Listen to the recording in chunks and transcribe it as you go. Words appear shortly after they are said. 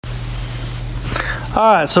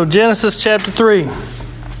All right, so Genesis chapter 3.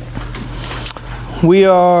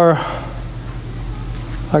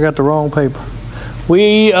 I got the wrong paper.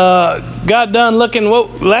 We got done looking,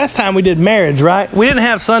 last time we did marriage, right? We didn't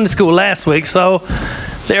have Sunday school last week, so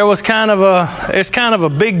there's kind of a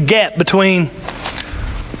big gap between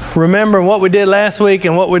remembering what we did last week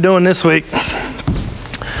and what we're doing this week.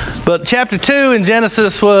 But chapter 2 in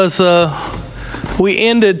Genesis was, we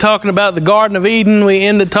ended talking about the Garden of Eden. We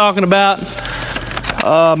ended talking about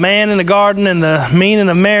man in the garden and the meaning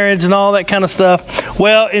of marriage and all that kind of stuff.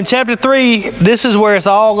 Well, in chapter 3, this is where it's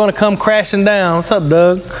all going to come crashing down. What's up,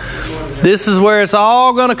 Doug? This is where it's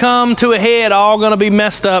all going to come to a head, all going to be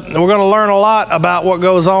messed up. We're going to learn a lot about what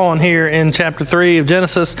goes on here in chapter 3 of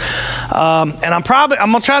Genesis. And I'm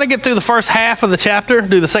going to try to get through the first half of the chapter,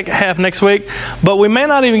 do the second half next week. But we may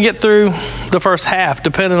not even get through the first half,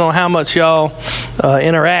 depending on how much y'all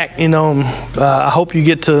interact. I hope we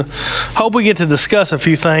get to discuss a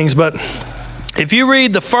few things. But if you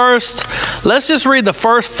read let's just read the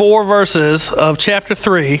first 4 verses of chapter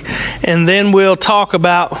 3, and then we'll talk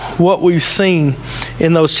about what we've seen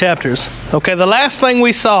in those chapters. Okay, the last thing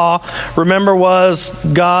we saw, remember, was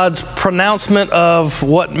God's pronouncement of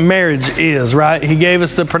what marriage is, right? He gave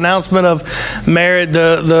us the pronouncement of marriage,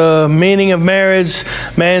 the meaning of marriage.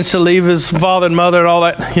 Man shall leave his father and mother and all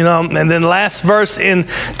that, And then the last verse in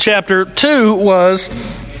chapter 2 was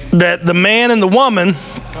that the man and the woman,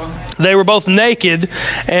 they were both naked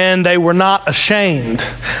and they were not ashamed.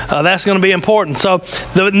 That's going to be important. So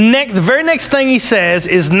the very next thing he says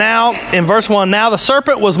is now, in verse 1, now the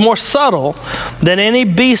serpent was more subtle than any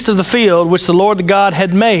beast of the field which the Lord God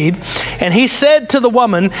had made. And he said to the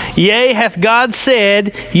woman, Yea, hath God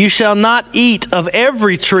said, You shall not eat of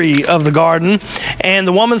every tree of the garden? And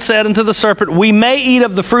the woman said unto the serpent, We may eat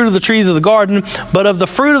of the fruit of the trees of the garden, but of the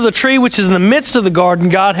fruit of the tree which is in the midst of the garden,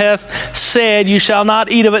 God hath said, You shall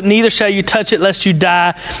not eat of it, neither shall you touch it, lest you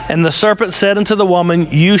die. And the serpent said unto the woman,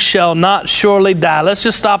 You shall not surely die. Let's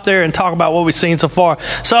just stop there and talk about what we've seen so far.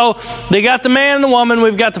 So they got the man and the woman.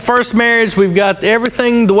 We've got the first marriage. We've got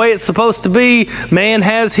everything the way it's supposed to be. Man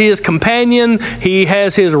has his companion. He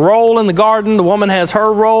has his role in the garden. The woman has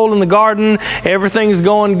her role in the garden. Everything's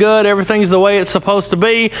going good. Everything's the way it's supposed to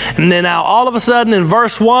be. And then now all of a sudden in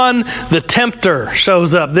verse 1, the tempter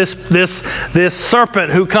shows up. This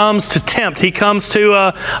serpent who comes to tempt. He comes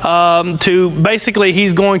to basically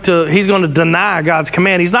he's going to deny God's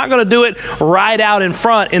command. He's not going to do it right out in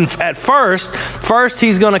front at first. First,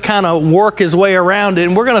 he's going to kind of work his way around it,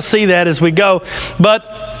 and we're going to see that as we go. But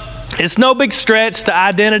it's no big stretch. The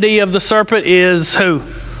identity of the serpent is who?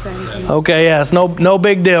 Okay, yeah, it's no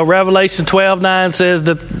big deal. Revelation 12:9 says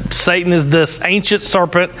that Satan is this ancient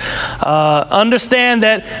serpent. Understand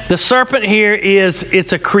that the serpent here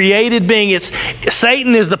it's a created being.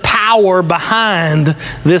 Satan is the power behind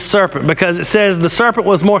this serpent, because it says the serpent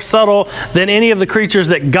was more subtle than any of the creatures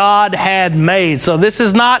that God had made. So this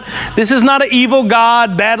is not an evil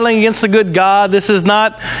God battling against a good God. This is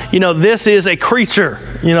not, this is a creature.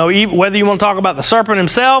 Whether you want to talk about the serpent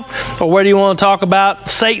himself or whether you want to talk about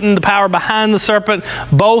Satan, the power behind the serpent,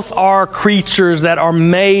 both are creatures that are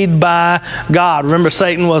made by God. Remember,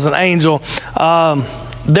 Satan was an angel.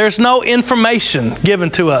 There's no information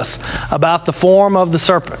given to us about the form of the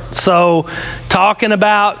serpent. So talking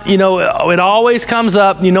about, it always comes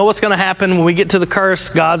up, what's going to happen when we get to the curse.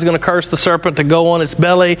 God's going to curse the serpent to go on its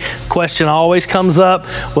belly. Question always comes up,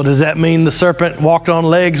 well, does that mean the serpent walked on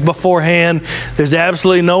legs beforehand? There's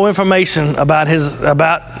absolutely no information about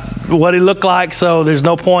what he looked like, so there's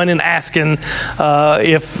no point in asking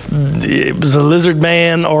if it was a lizard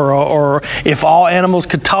man or if all animals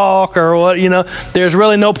could talk or what, There's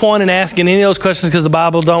really no point in asking any of those questions because the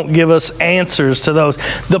Bible don't give us answers to those.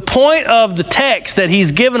 The point of the text that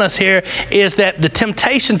he's given us here is that the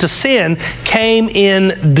temptation to sin came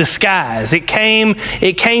in disguise. It came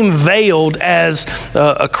veiled as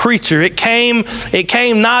a creature. It came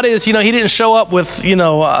not as, he didn't show up with,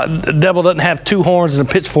 the devil doesn't have 2 horns and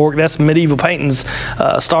a pitchfork. That's medieval paintings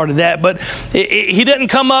started that. But he didn't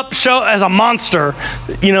come up as a monster,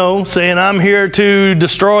 saying, I'm here to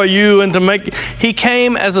destroy you and to make... He came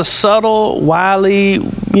as a subtle, wily,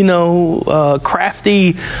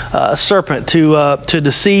 crafty serpent to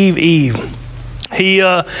deceive Eve. He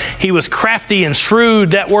was crafty and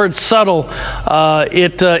shrewd. That word subtle,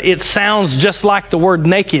 it sounds just like the word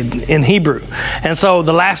naked in Hebrew. And so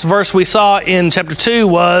the last verse we saw in chapter 2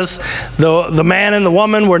 was the man and the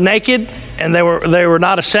woman were naked and they were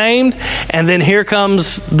not ashamed. And then here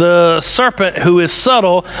comes the serpent, who is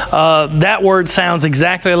subtle. That word sounds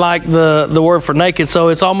exactly like the word for naked. So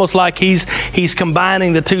it's almost like he's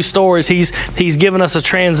combining the two stories. He's given us a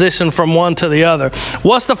transition from one to the other.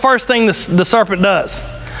 What's the first thing the serpent does?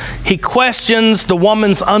 He questions the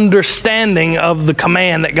woman's understanding of the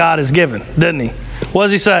command that God has given, doesn't he? What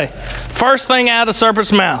does he say? First thing out of the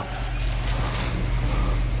serpent's mouth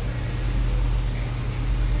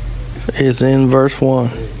is in verse 1.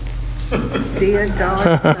 Dear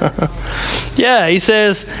God. Yeah, he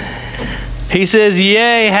says,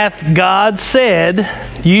 yea, hath God said,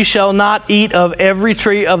 you shall not eat of every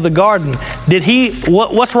tree of the garden.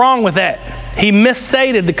 What's wrong with that? He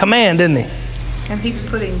misstated the command, didn't he? And he's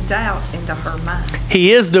putting doubt into her mind.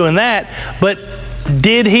 He is doing that, but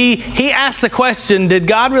did he asked the question, did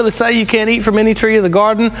God really say you can't eat from any tree of the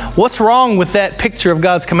garden? What's wrong with that picture of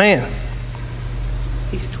God's command?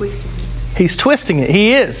 He's twisting it. He's twisting it.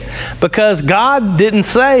 He is. Because God didn't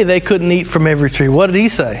say they couldn't eat from every tree. What did he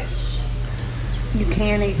say? You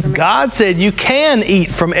can eat from God said you can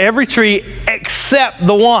eat from every tree except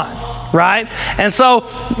the one, right? And so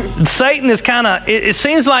Satan is it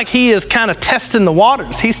seems like he is kind of testing the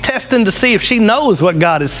waters. He's testing to see if she knows what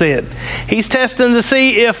God has said. He's testing to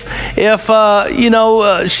see if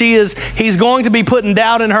he's going to be putting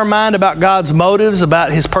doubt in her mind about God's motives,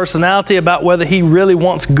 about his personality, about whether he really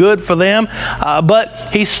wants good for them. But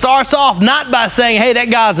he starts off not by saying, hey, that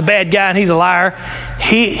God's a bad guy and he's a liar.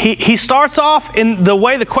 He starts off in the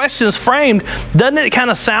way the question is framed. Doesn't it kind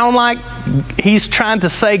of sound like he's trying to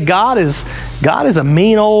say God is a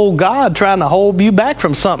mean old God trying to hold you back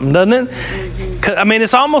from something, doesn't it? Mm-hmm. I mean,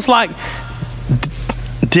 it's almost like,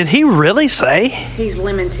 did he really say he's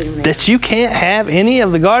limiting them, that you can't have any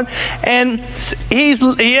of the garden? And he's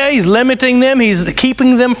limiting them. He's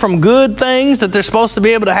keeping them from good things that they're supposed to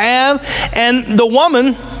be able to have. And the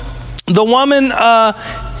woman,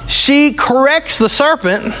 she corrects the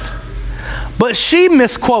serpent, but she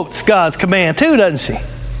misquotes God's command too, doesn't she?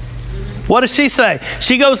 What does she say?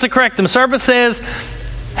 She goes to correct them. The serpent says,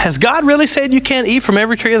 has God really said you can't eat from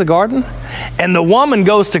every tree of the garden? And the woman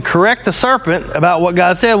goes to correct the serpent about what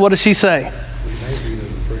God said. What does she say?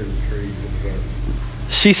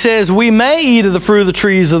 She says, we may eat of the fruit of the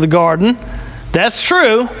trees of the garden. That's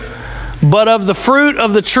true. But of the fruit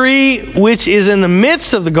of the tree which is in the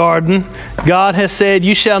midst of the garden, God has said,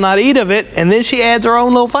 you shall not eat of it. And then she adds her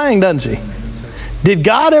own little thing, doesn't she? Did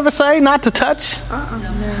God ever say not to touch?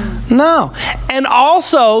 No. And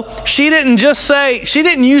also, she didn't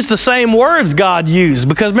use the same words God used.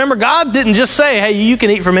 Because remember, God didn't just say, hey, you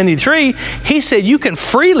can eat from any tree. He said you can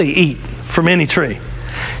freely eat from any tree.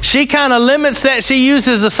 She kind of limits that. She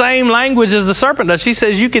uses the same language as the serpent does. She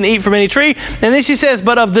says you can eat from any tree. And then she says,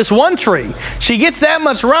 but of this one tree. She gets that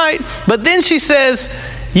much right. But then she says,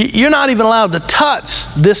 you're not even allowed to touch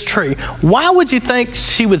this tree. Why would you think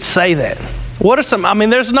she would say that? What are some? I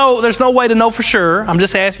mean, there's no way to know for sure. I'm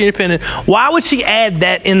just asking your opinion. Why would she add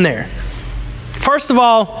that in there? First of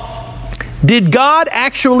all, did God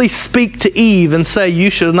actually speak to Eve and say,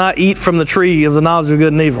 you should not eat from the tree of the knowledge of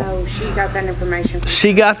good and evil? No, she got that information.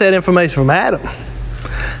 She got that information from Adam.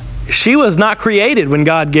 She was not created when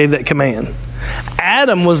God gave that command.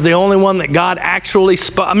 Adam was the only one that God actually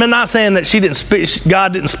spoke. I'm not saying that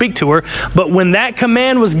God didn't speak to her, but when that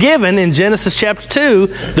command was given in Genesis chapter 2,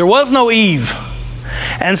 there was no Eve.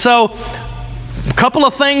 And so, a couple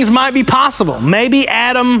of things might be possible. Maybe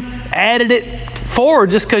Adam added it for her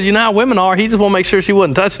just because you know how women are. He just want to make sure she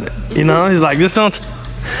wasn't touching it. You know, he's like, just don't.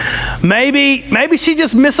 Maybe she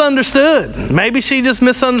just misunderstood. Maybe she just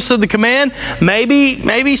misunderstood the command. Maybe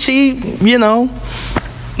she,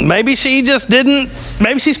 maybe she just didn't.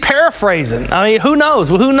 Maybe she's paraphrasing. I mean, who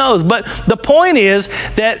knows? Well, who knows? But the point is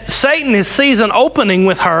that Satan sees an opening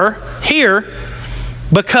with her here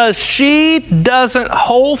because she doesn't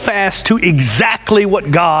hold fast to exactly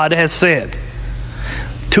what God has said.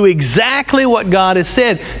 To exactly what God has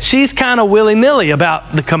said. She's kind of willy-nilly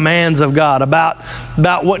about the commands of God, about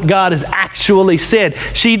what God has actually said.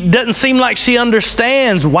 She doesn't seem like she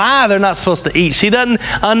understands why they're not supposed to eat. She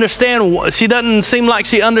doesn't seem like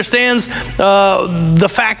she understands the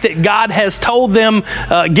fact that God has told them,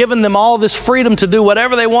 given them all this freedom to do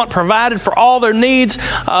whatever they want, provided for all their needs,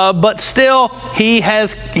 but still He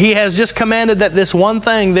has just commanded that this one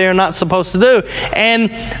thing they're not supposed to do. And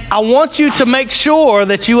I want you to make sure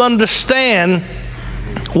that you understand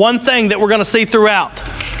one thing that we're going to see throughout.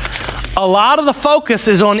 A lot of the focus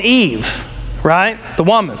is on Eve, right? The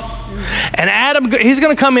woman. And Adam, he's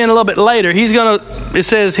going to come in a little bit later. It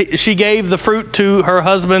says she gave the fruit to her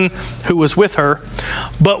husband who was with her.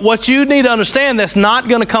 But what you need to understand that's not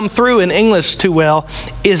going to come through in English too well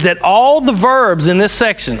is that all the verbs in this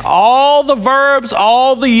section, all the verbs,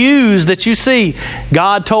 all the yous that you see,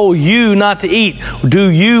 God told you not to eat. Do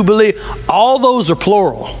you believe? All those are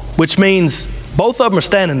plural, which means both of them are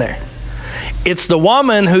standing there. It's the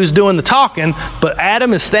woman who's doing the talking, but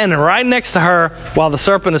Adam is standing right next to her while the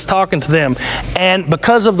serpent is talking to them. And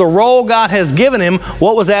because of the role God has given him,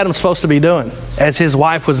 what was Adam supposed to be doing as his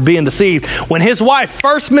wife was being deceived? When his wife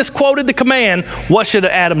first misquoted the command, what should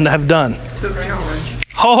Adam have done?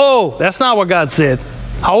 Ho, that's not what God said.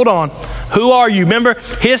 Hold on. Who are you? Remember,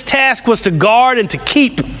 his task was to guard and to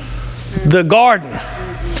keep the garden.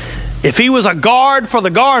 If he was a guard for the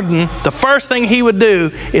garden, the first thing he would do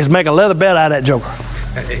is make a leather bed out of that joker.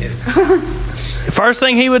 The first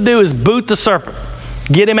thing he would do is boot the serpent.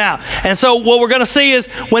 Get him out. And so what we're going to see is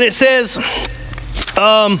when it says,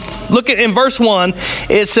 look at in verse 1,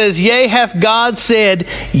 it says, yea, hath God said,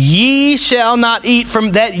 ye shall not eat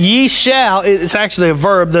from that. Ye shall, it's actually a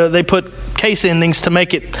verb. They put case endings to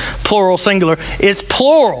make it plural, singular. It's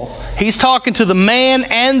plural. He's talking to the man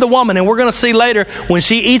and the woman. And we're going to see later when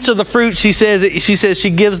she eats of the fruit, she says she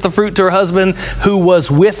gives the fruit to her husband who was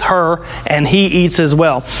with her, and he eats as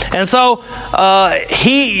well. And so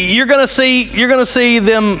you're going to see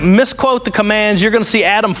them misquote the commands. You're going to see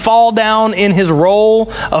Adam fall down in his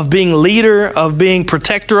role of being leader, of being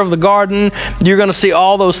protector of the garden. You're going to see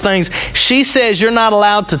all those things. She says you're not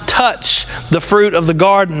allowed to touch the fruit of the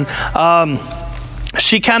garden.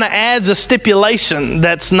 She kind of adds a stipulation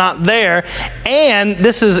that's not there. And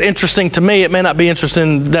this is interesting to me. It may not be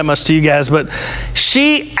interesting that much to you guys, but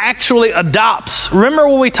she actually adopts. Remember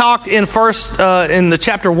when we talked in the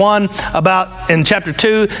chapter 1 about in chapter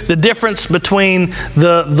 2 the difference between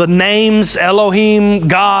the names Elohim,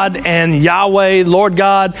 God, and Yahweh, Lord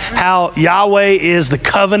God. How Yahweh is the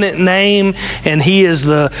covenant name, and He is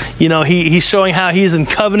he's showing how He's in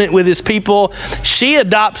covenant with His people. She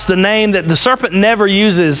adopts the name that the serpent never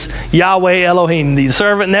uses Yahweh Elohim. The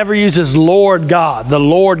servant never uses Lord God, the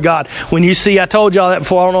Lord God. When you see, I told y'all that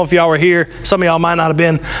before. I don't know if y'all were here. Some of y'all might not have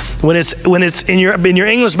been. When it's in your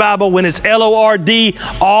English Bible, when it's Lord,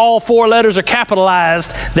 all 4 letters are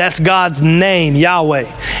capitalized. That's God's name, Yahweh.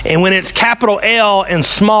 And when it's capital L and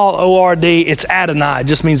small Ord, it's Adonai. It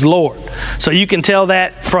just means Lord. So you can tell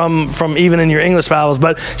that from even in your English Bibles.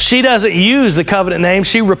 But she doesn't use the covenant name.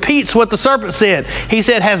 She repeats what the serpent said. He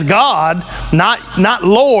said, has God, not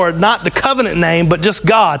Lord, not the covenant name, but just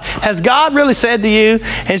God. Has God really said to you?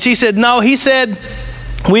 And she said, no. He said,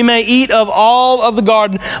 we may eat of all of the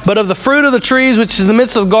garden, but of the fruit of the trees which is in the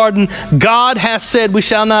midst of the garden, God hath said, we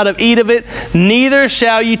shall not eat of it, neither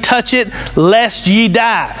shall ye touch it, lest ye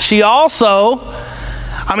die. She also,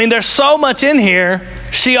 there's so much in here.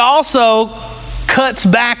 She also cuts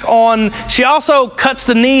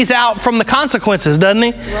the knees out from the consequences, doesn't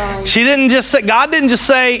He? Right. God didn't just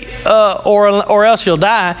say, or else you'll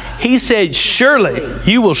die. He said, surely,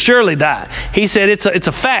 you will surely die. He said it's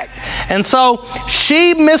a fact. And so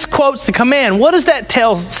she misquotes the command. What does that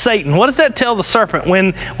tell Satan? What does that tell the serpent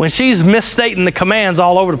when she's misstating the commands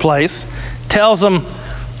all over the place? Tells him,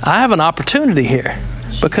 I have an opportunity here.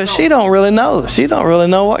 Because she don't really know. She don't really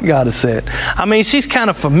know what God has said. She's kind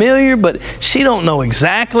of familiar, but she don't know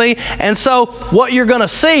exactly. And so what you're going to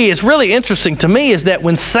see is really interesting to me is that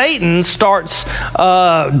when Satan starts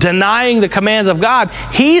denying the commands of God,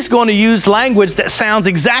 he's going to use language that sounds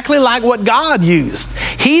exactly like what God used.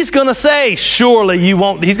 He's going to say, surely you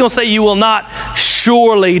won't. He's going to say you will not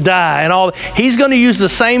surely die. And all. He's going to use the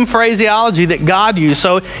same phraseology that God used.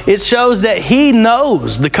 So it shows that He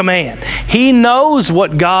knows the command. He knows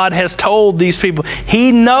what God has told these people.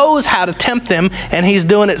 He knows how to tempt them, and He's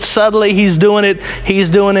doing it subtly. He's doing it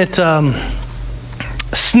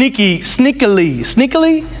sneakily.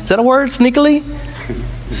 Is that a word? Sneakily?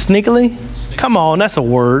 Come on, that's a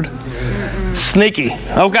word. Sneaky.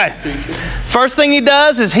 Okay. First thing He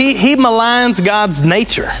does is he maligns God's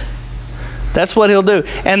nature. That's what He'll do.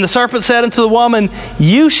 And the serpent said unto the woman,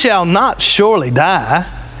 you shall not surely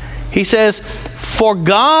die. He says, for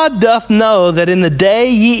God doth know that in the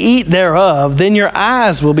day ye eat thereof, then your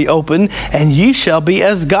eyes will be opened, and ye shall be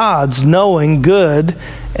as gods, knowing good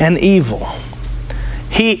and evil.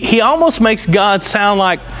 He almost makes God sound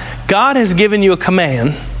like God has given you a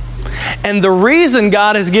command, and the reason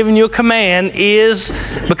God has given you a command is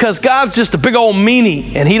because God's just a big old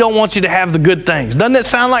meanie, and He don't want you to have the good things. Doesn't that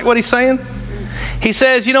sound like what He's saying? He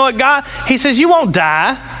says, you know what, God? He says, you won't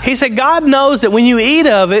die. He said, God knows that when you eat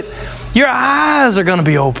of it, your eyes are going to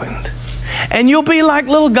be opened. And you'll be like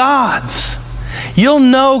little gods. You'll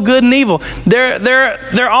know good and evil.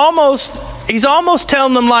 He's almost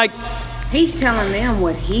telling them like... He's telling them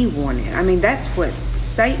what he wanted. I mean, that's what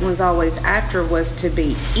Satan was always after, was to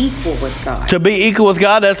be equal with God. To be equal with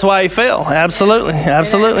God, that's why he fell. Absolutely.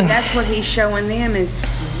 Absolutely. And that's what he's showing them, is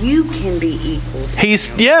you can be equal.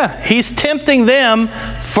 He's tempting them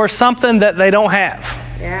for something that they don't have.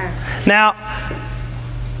 Yeah. Now,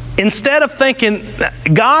 instead of thinking,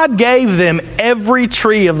 God gave them every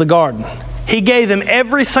tree of the garden. He gave them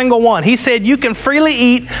every single one. He said, you can freely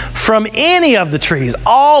eat from any of the trees,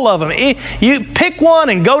 all of them. You pick one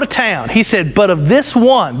and go to town. He said, but of this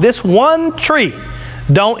one tree,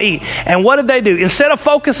 don't eat. And what did they do? Instead of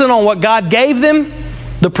focusing on what God gave them,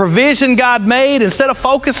 the provision God made, instead of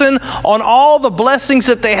focusing on all the blessings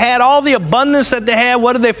that they had, all the abundance that they had,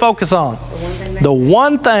 what did they focus on? The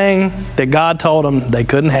one thing that God told them they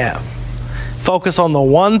couldn't have. Focus on the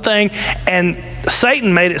one thing. And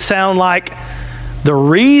Satan made it sound like the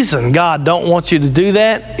reason God don't want you to do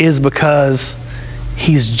that is because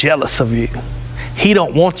he's jealous of you. He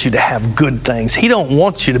don't want you to have good things. He don't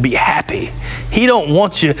want you to be happy. He don't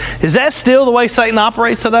want you... Is that still the way Satan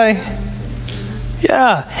operates today?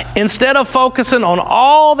 Yeah. Instead of focusing on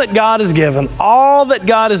all that God has given, all that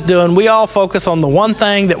God is doing, we all focus on the one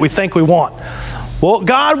thing that we think we want. Well,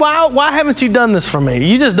 God, why haven't you done this for me?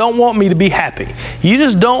 You just don't want me to be happy. You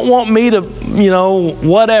just don't want me to,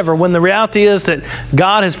 whatever. When the reality is that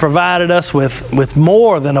God has provided us with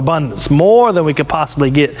more than abundance, more than we could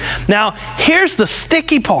possibly get. Now, here's the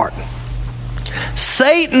sticky part.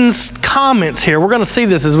 Satan's comments here, we're going to see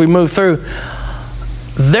this as we move through.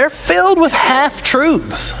 They're filled with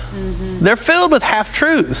half-truths. Mm-hmm. They're filled with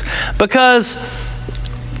half-truths. Because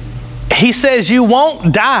he says you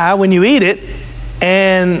won't die when you eat it.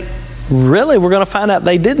 And really, we're going to find out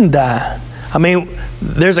they didn't die. I mean,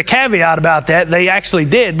 there's a caveat about that. They actually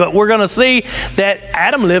did. But we're going to see that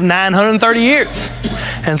Adam lived 930 years.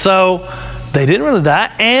 And so they didn't really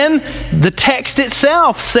die. And the text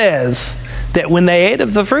itself says that when they ate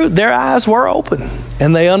of the fruit, their eyes were open.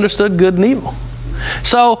 And they understood good and evil.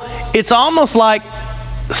 So it's almost like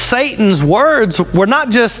Satan's words were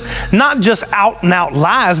not just out and out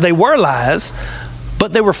lies. They were lies.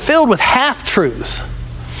 But they were filled with half-truths.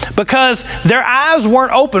 Because their eyes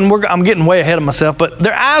weren't open. I'm getting way ahead of myself. But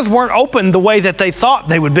their eyes weren't open the way that they thought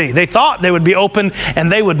they would be. They thought they would be open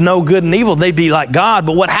and they would know good and evil. They'd be like God.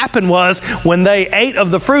 But what happened was when they ate of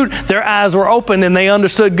the fruit, their eyes were open and they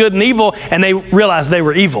understood good and evil. And they realized they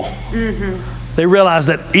were evil. Mm-hmm. They realized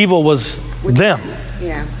that evil was them.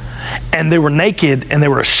 Yeah. And they were naked and they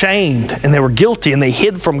were ashamed and they were guilty and they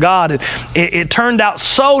hid from God. It turned out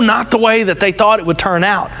so not the way that they thought it would turn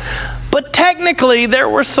out. But technically there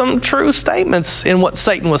were some true statements in what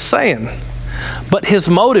Satan was saying. But his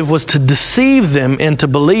motive was to deceive them into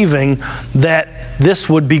believing that this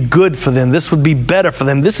would be good for them. This would be better for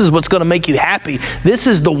them. This is what's going to make you happy. This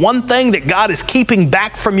is the one thing that God is keeping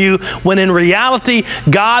back from you, when in reality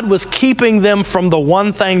God was keeping them from the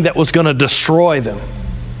one thing that was going to destroy them.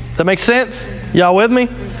 Does that make sense? Y'all with me?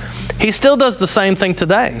 He still does the same thing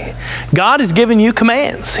today. God is giving you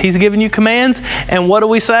commands. He's giving you commands. And what do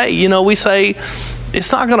we say? We say,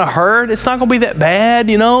 it's not going to hurt. It's not going to be that bad.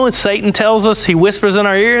 And Satan tells us, he whispers in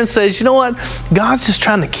our ear and says, you know what? God's just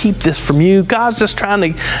trying to keep this from you. God's just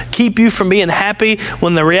trying to keep you from being happy.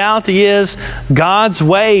 When the reality is, God's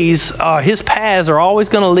ways, his paths are always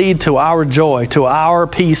going to lead to our joy, to our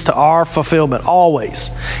peace, to our fulfillment. Always.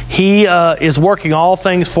 He is working all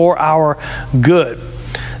things for our good.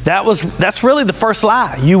 That's really the first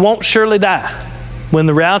lie. You won't surely die. When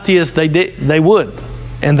the reality is they would.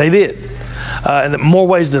 And they did. In more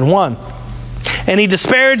ways than one. And he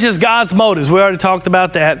disparages God's motives. We already talked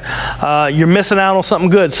about that. You're missing out on something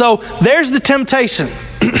good. So there's the temptation.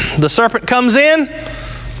 The serpent comes in.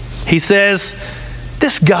 He says,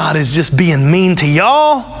 this God is just being mean to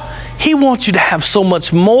y'all. He wants you to have so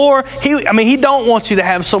much more. He don't want you to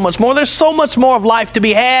have so much more. There's so much more of life to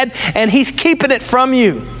be had, and he's keeping it from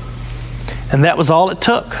you. And that was all it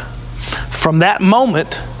took. From that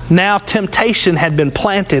moment, now temptation had been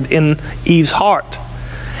planted in Eve's heart.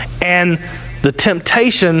 And the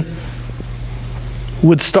temptation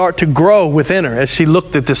would start to grow within her as she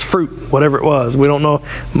looked at this fruit, whatever it was. We don't know.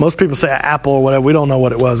 Most people say an apple or whatever. We don't know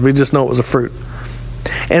what it was. We just know it was a fruit.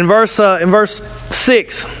 In verse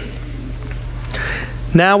 6,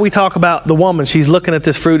 now we talk about the woman. She's looking at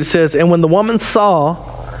this fruit. It says, and when the woman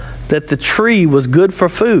saw that the tree was good for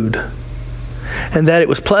food, and that it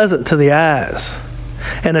was pleasant to the eyes,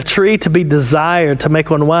 and a tree to be desired to make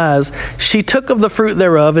one wise, she took of the fruit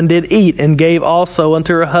thereof and did eat, and gave also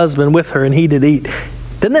unto her husband with her, and he did eat.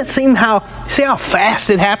 Doesn't that seem see how fast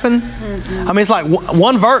it happened? I mean, it's like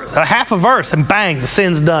one verse, a half a verse, and bang, the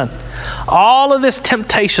sin's done. All of this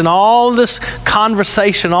temptation, all of this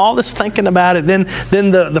conversation, all this thinking about it, then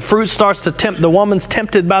the fruit starts to tempt. The woman's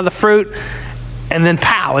tempted by the fruit, and then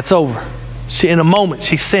pow, it's over. In a moment,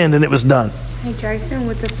 she sinned and it was done. Hey, Jason,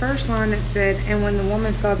 with the first line it said, and when the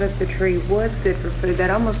woman saw that the tree was good for food,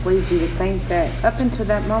 that almost leads you to think that up until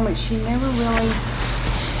that moment, she never really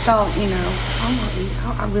thought,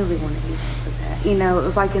 I really want to eat of that. It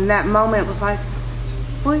was like in that moment, it was like,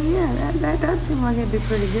 well, yeah, that does seem like it'd be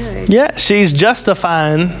pretty good. Yeah, she's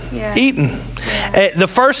justifying eating. Yeah. The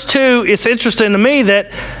first two, it's interesting to me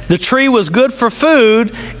that the tree was good for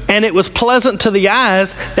food and it was pleasant to the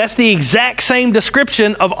eyes. That's the exact same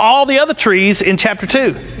description of all the other trees in chapter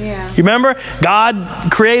 2. Yeah. You remember?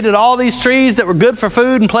 God created all these trees that were good for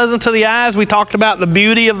food and pleasant to the eyes. We talked about the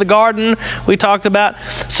beauty of the garden.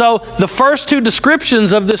 So the first two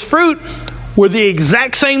descriptions of this fruit were the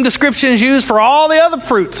exact same descriptions used for all the other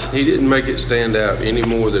fruits. He didn't make it stand out any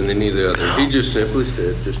more than any of the others. He just simply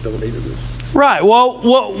said, just don't eat of this. Right. Well,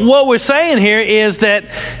 what we're saying here is that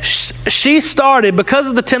she started, because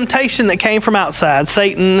of the temptation that came from outside,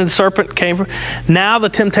 Satan and the serpent came from, now the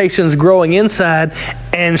temptation is growing inside,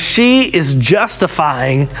 and she is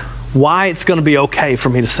justifying why it's going to be okay for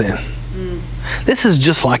me to sin. This is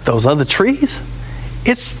just like those other trees.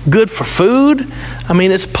 It's good for food. I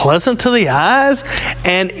mean, it's pleasant to the eyes,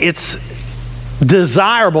 and it's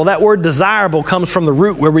desirable. That word desirable comes from the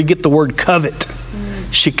root where we get the word covet.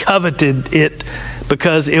 She coveted it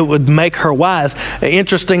because it would make her wise.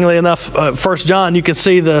 Interestingly enough, 1 John, you can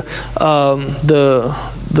see the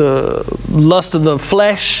lust of the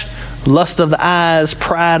flesh, lust of the eyes,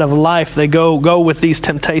 pride of life. They go with these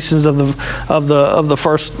temptations of the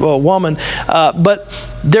first woman. But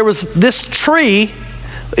there was this tree.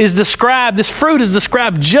 This fruit is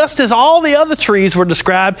described just as all the other trees were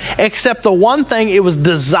described, except the one thing, it was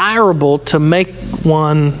desirable to make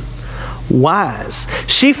one wise.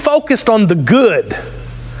 She focused on the good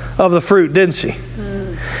of the fruit, didn't she?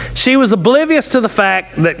 She was oblivious to the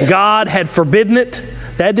fact that God had forbidden it.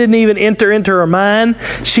 That didn't even enter into her mind.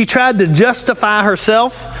 She tried to justify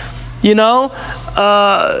herself. She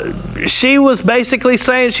was basically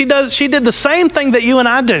saying she did the same thing that you and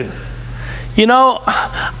I do.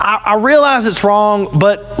 I realize it's wrong,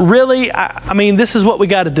 but really, I mean, this is what we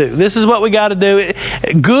got to do. This is what we got to do.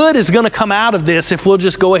 Good is going to come out of this if we'll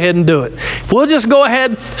just go ahead and do it. If we'll just go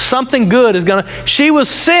ahead, something good is going to... She was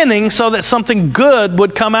sinning so that something good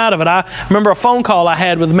would come out of it. I remember a phone call I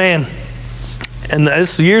had with a man, and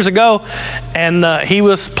this was years ago, and he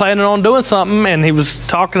was planning on doing something, and he was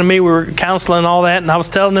talking to me. We were counseling and all that, and I was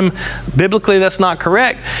telling him, biblically, that's not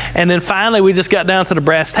correct. And then finally, we just got down to the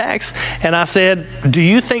brass tacks, and I said, do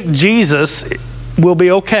you think Jesus will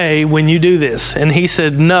be okay when you do this? And he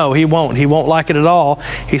said, no, he won't. He won't like it at all.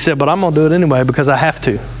 He said, but I'm going to do it anyway because I have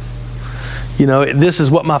to. This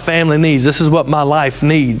is what my family needs. This is what my life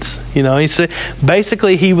needs. He said,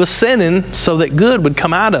 basically he was sinning so that good would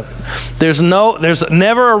come out of it. There's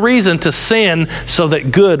never a reason to sin so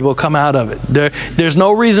that good will come out of it. There's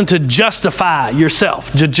no reason to justify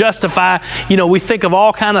yourself. To justify, we think of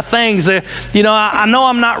all kind of things. I know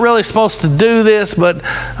I'm not really supposed to do this, but,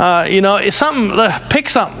 it's something, pick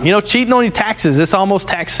something. Cheating on your taxes. It's almost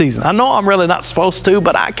tax season. I know I'm really not supposed to,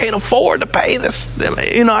 but I can't afford to pay this.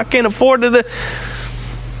 I can't afford to...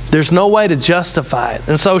 There's no way to justify it.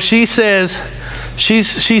 And so she says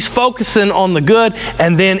she's focusing on the good,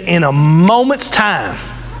 and then in a moment's time,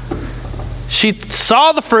 she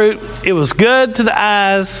saw the fruit. It was good to the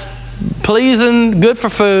eyes, pleasing, good for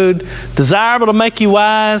food, desirable to make you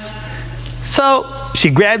wise. So she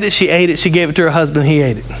grabbed it, she ate it, she gave it to her husband, he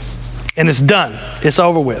ate it. And it's done. It's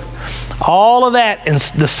over with. All of that, and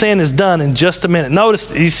the sin is done in just a minute.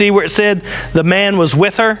 Notice, you see where it said the man was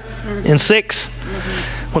with her in 6?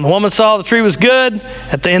 When the woman saw the tree was good,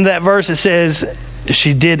 at the end of that verse it says,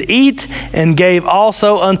 she did eat and gave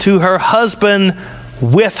also unto her husband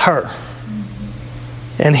with her.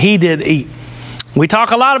 And he did eat. We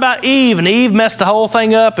talk a lot about Eve, and Eve messed the whole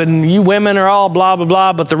thing up, and you women are all blah, blah,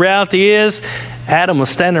 blah. But the reality is, Adam was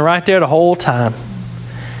standing right there the whole time.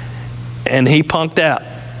 And he punked out.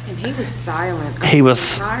 And he was silent. He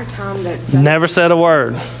was the entire time that never said a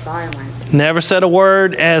word. Silent. Never said a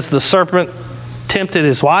word as the serpent tempted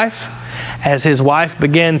his wife. As his wife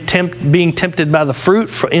began being tempted by the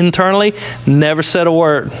fruit internally, never said a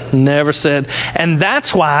word. Never said. And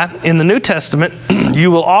that's why in the New Testament,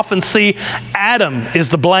 you will often see Adam is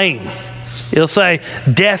the blame. It'll say,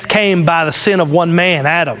 death came by the sin of one man,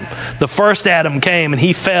 Adam. The first Adam came and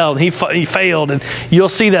he fell, and he failed. And you'll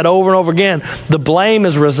see that over and over again. The blame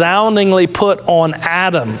is resoundingly put on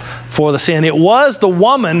Adam for the sin. It was the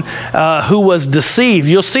woman who was deceived.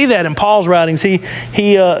 You'll see that in Paul's writings. He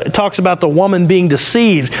talks about the woman being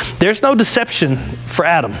deceived. There's no deception for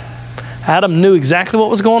Adam. Adam knew exactly what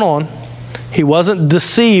was going on. He wasn't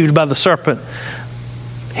deceived by the serpent.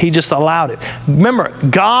 He just allowed it. Remember,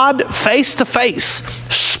 God face to face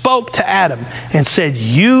spoke to Adam and said,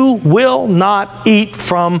 you will not eat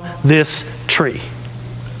from this tree.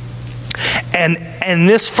 And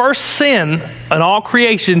this first sin in all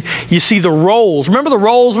creation, you see the roles. Remember the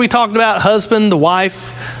roles we talked about? Husband, the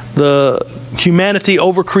wife, the humanity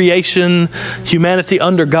over creation, humanity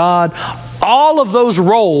under God. All of those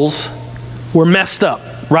roles were messed up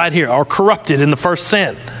right here, or corrupted in the first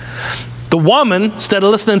sin. The woman, instead of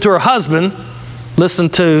listening to her husband,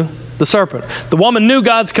 listened to the serpent. The woman knew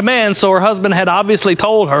God's command, so her husband had obviously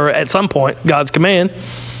told her at some point God's command.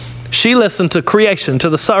 She listened to creation, to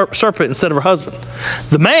the serpent instead of her husband.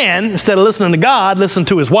 The man, instead of listening to God, listened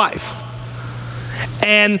to his wife.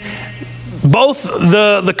 And both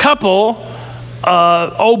the couple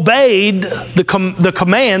obeyed the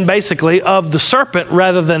command, basically, of the serpent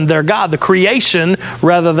rather than their God, the creation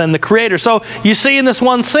rather than the Creator. So you see in this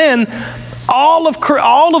one sin, all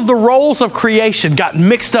of the roles of creation got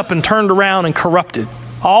mixed up and turned around and corrupted.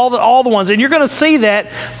 All the ones. And you're going to see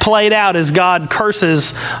that played out as God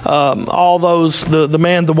curses all those, the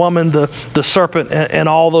man, the woman, the serpent, and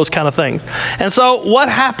all those kind of things. And so what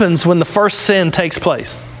happens when the first sin takes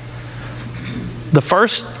place? The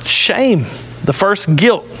first shame, the first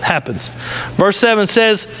guilt happens. Verse 7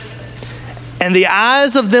 says, and the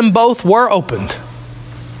eyes of them both were opened,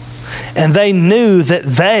 and they knew that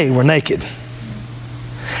they were naked.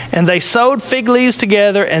 And they sewed fig leaves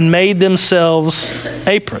together and made themselves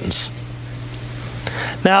aprons.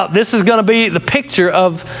 Now, this is going to be the picture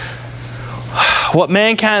of what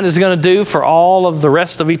mankind is going to do for all of the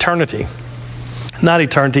rest of eternity. Not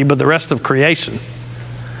eternity, but the rest of creation.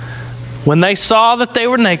 When they saw that they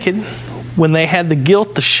were naked, when they had the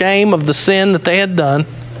guilt, the shame of the sin that they had done,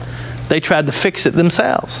 they tried to fix it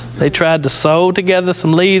themselves. They tried to sew together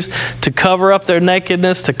some leaves to cover up their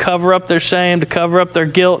nakedness, to cover up their shame, to cover up their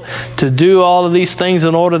guilt, to do all of these things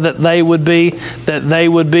in order that they would be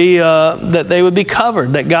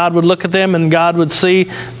covered. That God would look at them and God would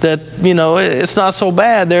see that it's not so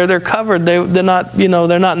bad. They're covered. They're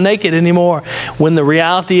not naked anymore. When the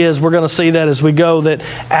reality is, we're going to see that as we go, that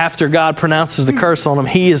after God pronounces the curse on them,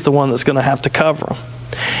 He is the one that's going to have to cover them.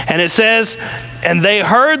 And it says, and they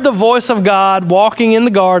heard the voice of God walking in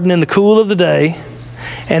the garden in the cool of the day.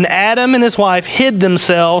 And Adam and his wife hid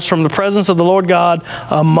themselves from the presence of the Lord God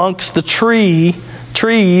amongst the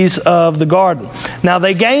trees of the garden. Now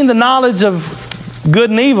they gained the knowledge of good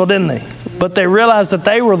and evil, didn't they? But they realized that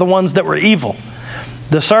they were the ones that were evil.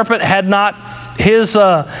 The serpent had not, his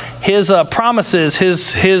promises,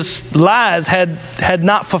 his lies had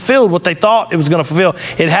not fulfilled what they thought it was going to fulfill.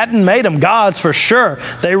 It hadn't made them gods for sure.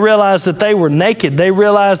 They realized that they were naked. They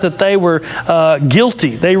realized that they were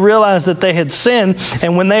guilty. They realized that they had sinned.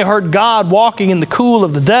 And when they heard God walking in the cool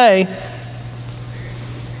of the day,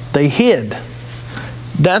 they hid.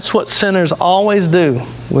 That's what sinners always do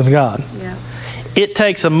with God. Yeah. It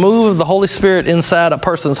takes a move of the Holy Spirit inside a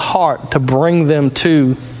person's heart to bring them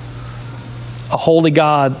to a holy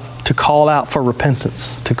God, to call out for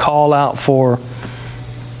repentance, to call out for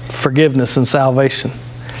forgiveness and salvation.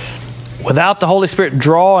 Without the Holy Spirit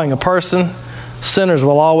drawing a person, sinners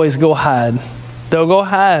will always go hide. They'll go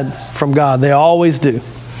hide from God. They always do.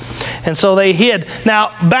 And so they hid.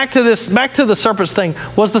 Now, back to the serpent's thing.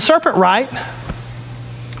 Was the serpent right?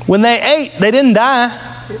 When they ate, they didn't die.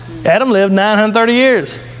 Adam lived 930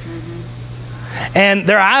 years. And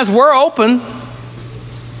their eyes were open.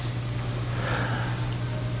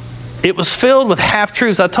 It was filled with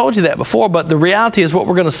half-truths. I told you that before, but the reality is what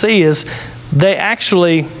we're going to see is they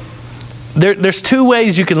actually, there's two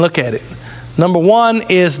ways you can look at it. Number one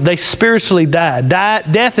is they spiritually died.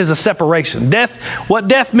 Death is a separation. What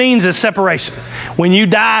death means is separation. When you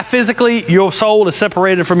die physically, your soul is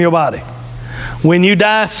separated from your body. When you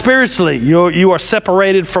die spiritually, you are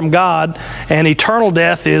separated from God, and eternal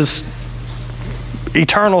death is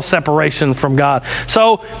eternal separation from God.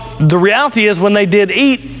 So the reality is when they did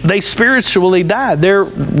eat, they spiritually died. Their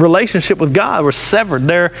relationship with God was severed.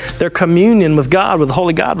 Their communion with God, with the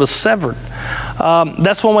Holy God, was severed.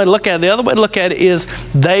 That's one way to look at it. The other way to look at it is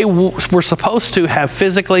they were supposed to have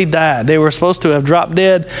physically died. They were supposed to have dropped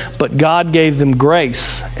dead, but God gave them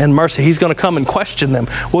grace and mercy. He's going to come and question them.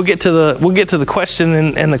 We'll get to the question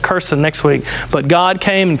and the cursing next week. But God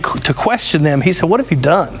came to question them. He said, "What have you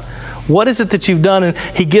done? What is it that you've done?" And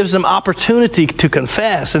He gives them opportunity to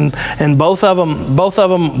confess, and both of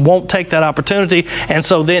them won't take that opportunity, and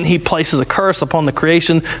so then He places a curse upon the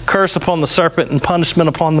creation, curse upon the serpent, and punishment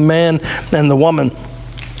upon the man and the woman.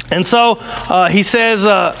 And so He says,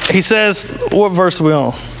 what verse are we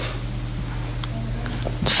on?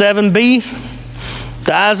 7b.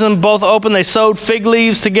 The eyes of them both open. They sewed fig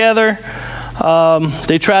leaves together.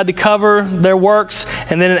 They tried to cover their works.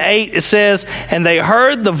 And then in 8 it says, "And they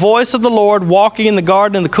heard the voice of the Lord walking in the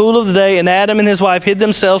garden in the cool of the day, and Adam and his wife hid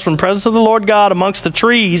themselves from the presence of the Lord God amongst the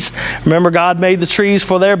trees." Remember, God made the trees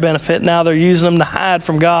for their benefit. Now they're using them to hide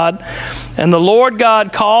from God. "And the Lord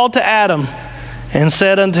God called to Adam and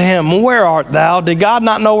said unto him, Where art thou?" Did God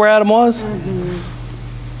not know where Adam was?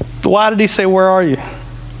 Mm-hmm. Why did He say, "Where are you"?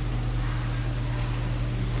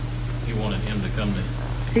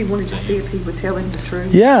 He wanted to see if he would tell him the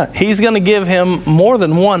truth. Yeah, He's going to give him more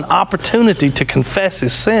than one opportunity to confess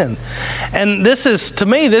his sin. And this is, to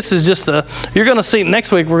me, this is just you're going to see,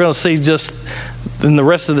 next week we're going to see just in the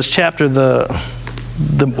rest of this chapter the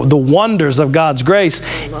wonders of God's grace.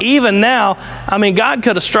 Even now, I mean, God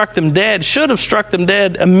could have struck them dead, should have struck them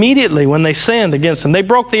dead immediately when they sinned against Him. They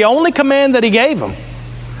broke the only command that He gave them.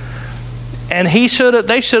 And they should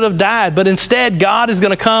have died. But instead, God is going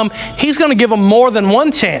to come. He's going to give them more than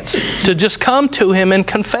one chance to just come to Him and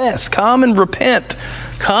confess. Come and repent.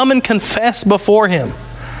 Come and confess before Him.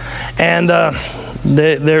 And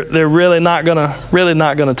they're really not going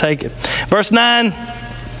to take it. Verse 9.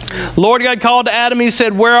 Lord God called to Adam. He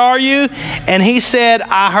said, "Where are you?" And he said,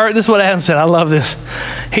 "I heard." This is what Adam said. I love this.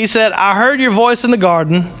 He said, "I heard your voice in the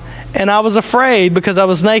garden, and I was afraid because I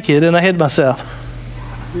was naked and I hid myself."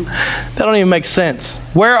 That don't even make sense.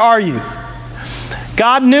 Where are you?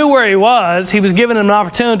 God knew where he was. He was giving him an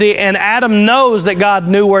opportunity, and Adam knows that God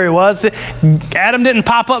knew where he was. Adam didn't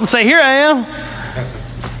pop up and say, "Here I am."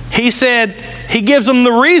 He said, he gives him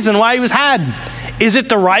the reason why he was hiding. Is it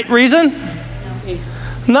the right reason?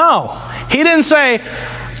 No. He didn't say,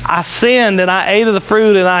 "I sinned and I ate of the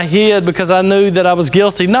fruit and I hid because I knew that I was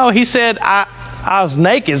guilty." No, he said, I was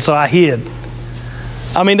naked, so I hid.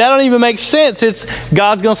 I mean, that don't even make sense. It's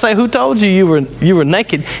God's going to say, "Who told you you were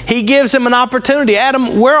naked?" He gives him an opportunity.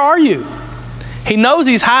 "Adam, where are you?" He knows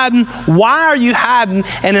he's hiding. Why are you hiding?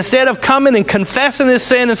 And instead of coming and confessing his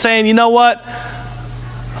sin and saying, "You know what?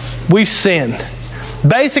 We've sinned."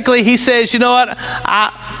 Basically, he says, "You know what?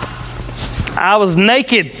 I was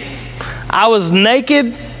naked. I was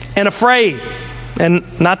naked and afraid."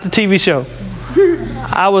 And not the TV show.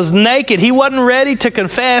 I was naked. He wasn't ready to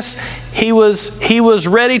confess. He was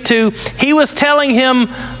telling him,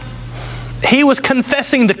 he was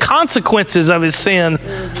confessing the consequences of his sin,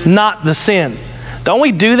 not the sin. Don't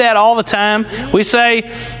we do that all the time? We say,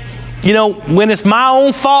 when it's my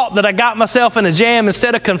own fault that I got myself in a jam,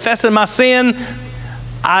 instead of confessing my sin,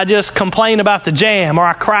 I just complain about the jam, or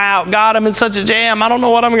I cry out, "God, I'm in such a jam. I don't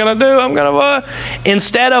know what I'm going to do.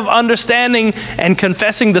 Instead of understanding and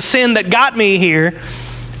confessing the sin that got me here,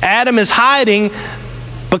 Adam is hiding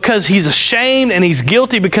because he's ashamed and he's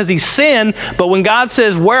guilty because he's sinned. But when God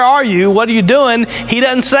says, "Where are you? What are you doing?" He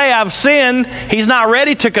doesn't say, "I've sinned." He's not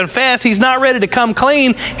ready to confess. He's not ready to come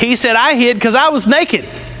clean. He said, "I hid because I was naked.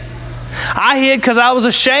 I hid because I was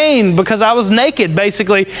ashamed, because I was naked,"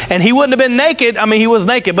 basically. And he wouldn't have been naked. I mean, he was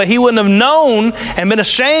naked, but he wouldn't have known and been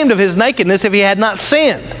ashamed of his nakedness if he had not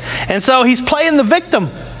sinned. And so he's playing the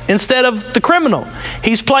victim instead of the criminal.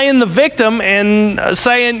 He's playing the victim and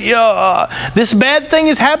saying, this bad thing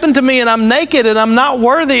has happened to me and I'm naked and I'm not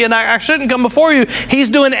worthy and I shouldn't come before you. He's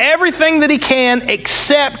doing everything that he can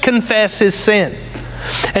except confess his sin.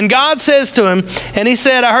 And God says to him, and he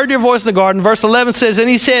said, "I heard your voice in the garden." Verse 11 says, "And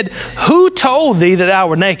he said, Who told thee that thou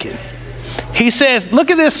were naked?" He says, look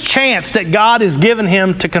at this chance that God has given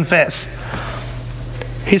him to confess.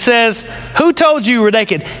 He says, "Who told you were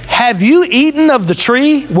naked? Have you eaten of the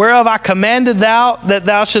tree whereof I commanded thou that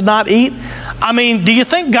thou should not eat?" I mean, do you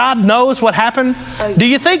think God knows what happened? Do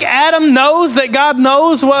you think Adam knows that God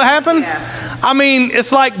knows what happened? Yeah. I mean,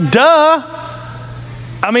 it's like, duh.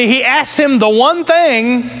 I mean, he asked him the one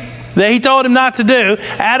thing that he told him not to do.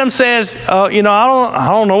 Adam says, I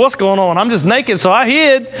don't know what's going on. I'm just naked, so I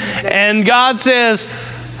hid. And God says,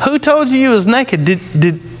 "Who told you was naked?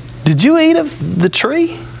 Did you eat of the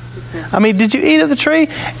tree? Did you eat of the tree?"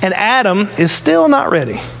 And Adam is still not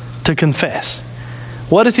ready to confess.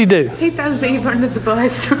 What does he do? He throws Eve under the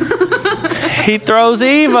bus. He throws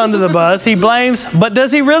Eve under the bus. He blames, but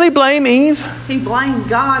does he really blame Eve? He blamed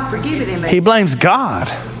God for giving him it. He blames God.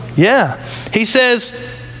 Yeah. He says,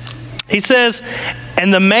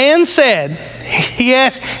 and the man said, he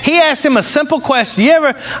asked him a simple question.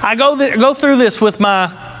 I go through this with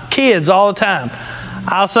my kids all the time.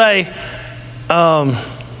 I'll say,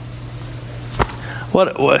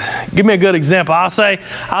 give me a good example. I'll say,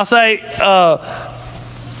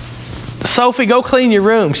 Sophie, go clean your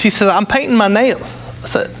room. She says, I'm painting my nails. I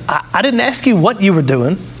said, I didn't ask you what you were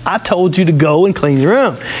doing. I told you to go and clean your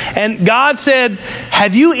room. And God said,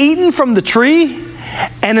 have you eaten from the tree?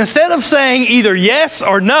 And instead of saying either yes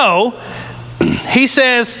or no, he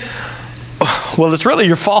says, well, it's really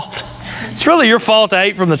your fault. It's really your fault I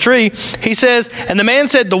ate from the tree. He says, and the man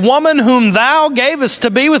said, the woman whom thou gavest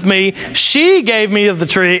to be with me, she gave me of the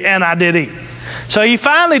tree, and I did eat. So he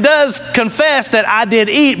finally does confess that I did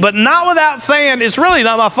eat, but not without saying it's really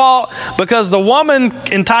not my fault because the woman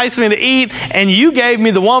enticed me to eat and you gave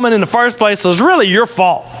me the woman in the first place, so it's really your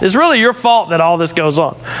fault. It's really your fault that all this goes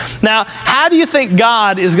on. Now, how do you think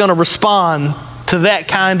God is going to respond to that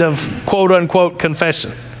kind of quote-unquote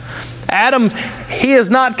confession? Adam, he is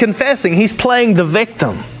not confessing. He's playing the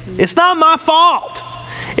victim. It's not my fault.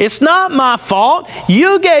 It's not my fault.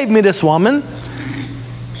 You gave me this woman.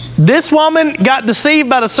 This woman got deceived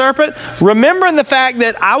by the serpent, remembering the fact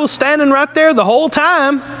that I was standing right there the whole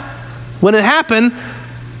time when it happened.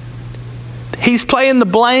 He's playing the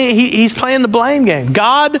blame. He's playing the blame game.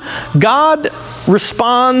 God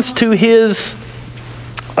responds to his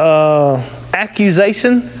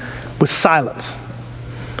accusation with silence.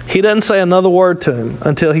 He doesn't say another word to him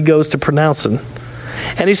until he goes to pronouncing.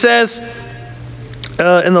 And he says,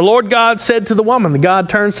 and the Lord God said to the woman, the God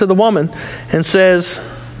turns to the woman and says,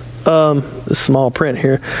 this small print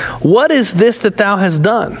here, what is this that thou hast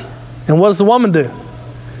done? And what does the woman do?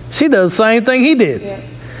 She does the same thing he did. Yeah.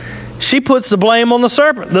 She puts the blame on the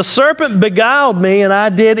serpent. The serpent beguiled me and I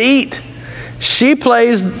did eat. She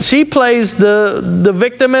plays the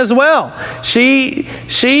victim as well. She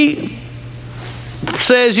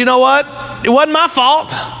says, you know what? It wasn't my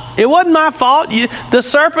fault. It wasn't my fault. The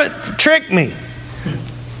serpent tricked me.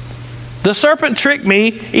 The serpent tricked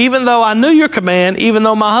me, even though I knew your command, even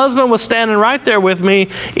though my husband was standing right there with me,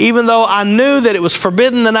 even though I knew that it was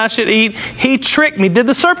forbidden that I should eat. He tricked me. Did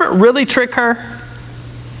the serpent really trick her?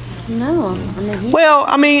 No. Well,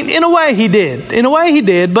 in a way he did. In a way he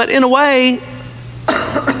did, but in a way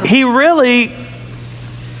he really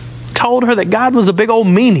told her that God was a big old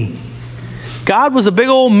meanie. God was a big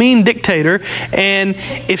old mean dictator, and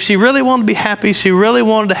if she really wanted to be happy, she really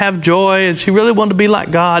wanted to have joy, and she really wanted to be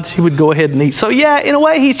like God, she would go ahead and eat. So yeah, in a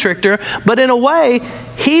way he tricked her, but in a way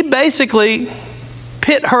he basically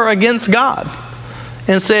pit her against God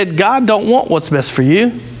and said, God don't want what's best for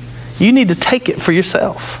you. You need to take it for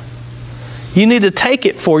yourself. You need to take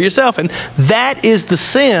it for yourself. And that is the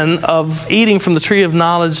sin of eating from the tree of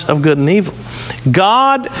knowledge of good and evil.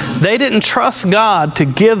 They didn't trust God to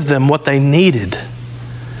give them what they needed.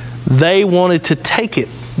 They wanted to take it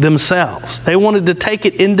themselves. They wanted to take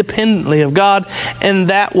it independently of God, and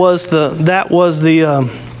that was the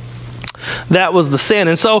sin.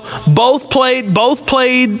 And so both played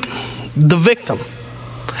the victim.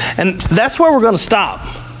 And that's where we're going to stop.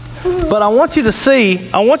 But I want you to see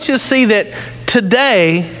that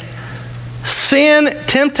today, sin,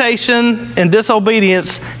 temptation, and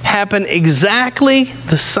disobedience happen exactly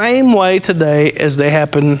the same way today as they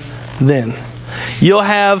happened then. You'll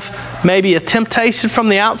have maybe a temptation from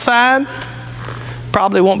the outside.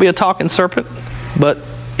 Probably won't be a talking serpent, but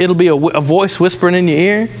it'll be a voice whispering in your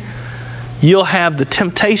ear. You'll have the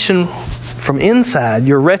temptation from inside.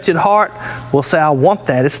 Your wretched heart will say, I want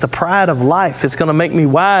that. It's the pride of life. It's going to make me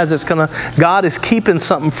wise. God is keeping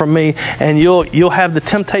something from me. And you'll have the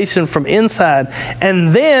temptation from inside.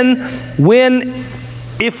 And then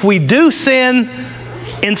if we do sin,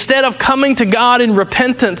 instead of coming to God in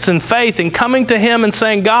repentance and faith and coming to Him and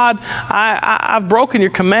saying, God, I've broken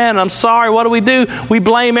your command. I'm sorry. What do? We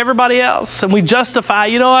blame everybody else and we justify.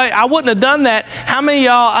 I wouldn't have done that. How many of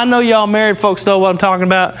y'all, I know y'all married folks know what I'm talking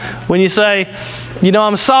about when you say,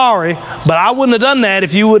 I'm sorry, but I wouldn't have done that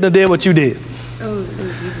if you wouldn't have did what you did.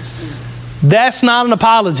 That's not an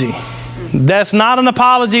apology. That's not an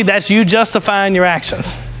apology. That's you justifying your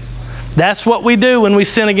actions. That's what we do when we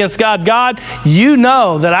sin against God. God, you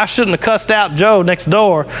know that I shouldn't have cussed out Joe next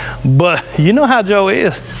door, but you know how Joe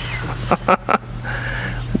is.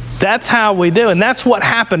 That's how we do. And that's what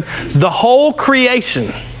happened. The whole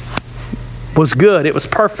creation was good. It was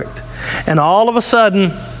perfect. And all of a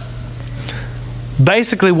sudden,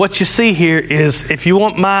 basically what you see here is, if you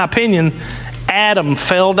want my opinion, Adam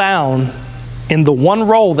fell down in the one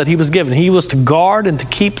role that he was given. He was to guard and to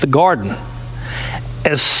keep the garden.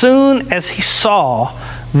 As soon as he saw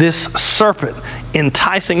this serpent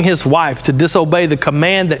enticing his wife to disobey the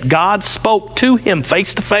command that God spoke to him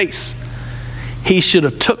face to face, he should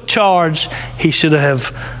have took charge. He should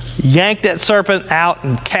have yanked that serpent out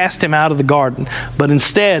and cast him out of the garden. But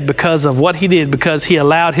instead, because of what he did, because he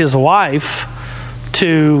allowed his wife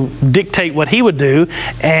to dictate what he would do,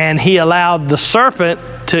 and he allowed the serpent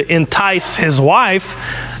to entice his wife,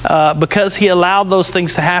 because he allowed those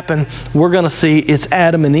things to happen, we're going to see it's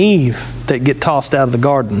Adam and Eve that get tossed out of the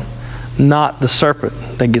garden, not the serpent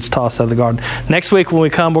that gets tossed out of the garden. Next week when we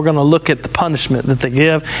come, we're going to look at the punishment that they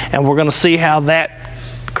give, and we're going to see how that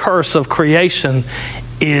curse of creation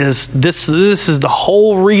is this is the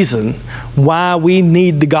whole reason why we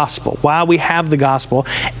need the gospel, why we have the gospel.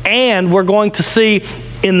 And we're going to see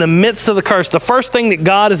in the midst of the curse, the first thing that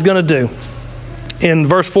God is going to do in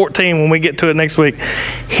verse 14 when we get to it next week,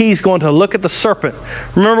 He's going to look at the serpent.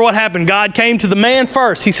 Remember what happened? God came to the man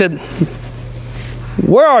first. He said,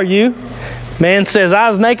 "Where are you?" Man says,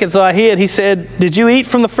 "I was naked, so I hid." He said, "Did you eat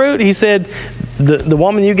from the fruit?" He said, the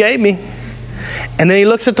woman you gave me." And then he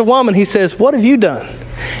looks at the woman. He says, "What have you done?"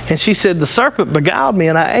 And she said, "The serpent beguiled me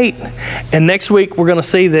and I ate." And next week we're going to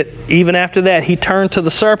see that even after that, he turned to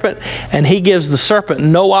the serpent and he gives the serpent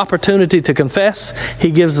no opportunity to confess.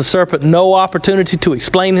 He gives the serpent no opportunity to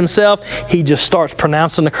explain himself. He just starts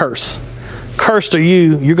pronouncing the curse. "Cursed are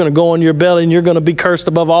you. You're going to go on your belly and you're going to be cursed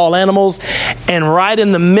above all animals." And right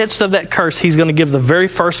in the midst of that curse, he's going to give the very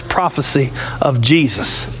first prophecy of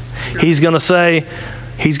Jesus. He's going to say,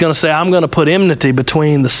 "I'm going to put enmity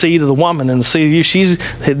between the seed of the woman and the seed of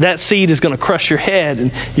you. That seed is going to crush your head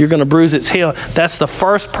and you're going to bruise its heel." That's the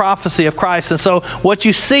first prophecy of Christ. And so what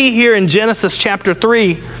you see here in Genesis chapter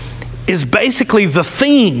 3 is basically the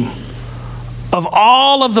theme of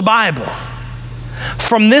all of the Bible.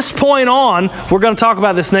 From this point on, we're going to talk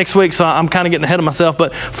about this next week, so I'm kind of getting ahead of myself,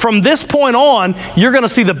 but from this point on, you're going to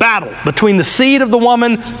see the battle between the seed of the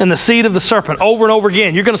woman and the seed of the serpent over and over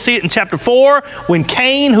again. You're going to see it in chapter 4 when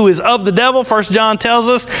Cain, who is of the devil, 1 John tells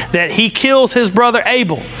us that he kills his brother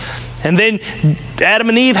Abel. And then Adam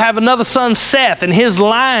and Eve have another son, Seth, and his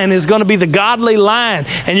line is going to be the godly line.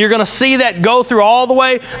 And you're going to see that go through all the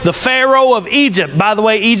way. The Pharaoh of Egypt. By the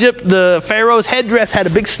way, Egypt, the Pharaoh's headdress had a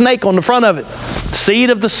big snake on the front of it. The seed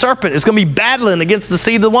of the serpent is going to be battling against the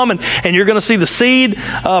seed of the woman. And you're going to see the seed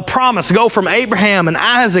promise go from Abraham and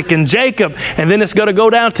Isaac and Jacob. And then it's going to go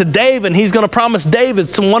down to David. And he's going to promise David,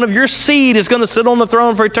 "So one of your seed is going to sit on the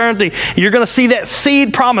throne for eternity." You're going to see that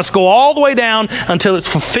seed promise go all the way down until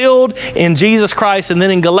it's fulfilled in Jesus Christ. And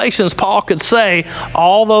then in Galatians, Paul could say,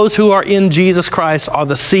 all those who are in Jesus Christ are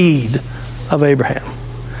the seed of Abraham.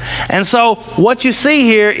 And so what you see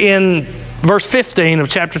here in verse 15 of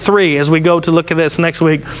chapter 3, as we go to look at this next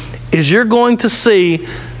week, is you're going to see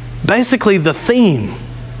basically the theme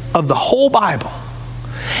of the whole Bible.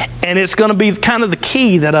 And it's going to be kind of the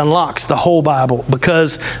key that unlocks the whole Bible,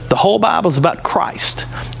 because the whole Bible is about Christ.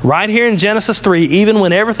 Right here in Genesis 3, even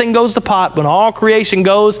when everything goes to pot, when all creation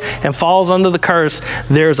goes and falls under the curse,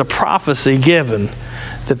 there's a prophecy given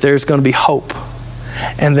that there's going to be hope.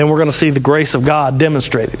 And then we're going to see the grace of God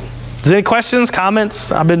demonstrated. Is there any questions,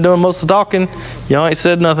 comments? I've been doing most of the talking. Y'all ain't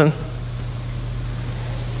said nothing.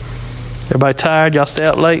 Everybody tired? Y'all stay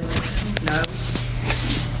up late? No.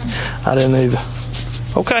 I didn't either.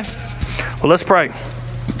 Okay. Well, let's pray.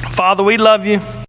 Father, we love you.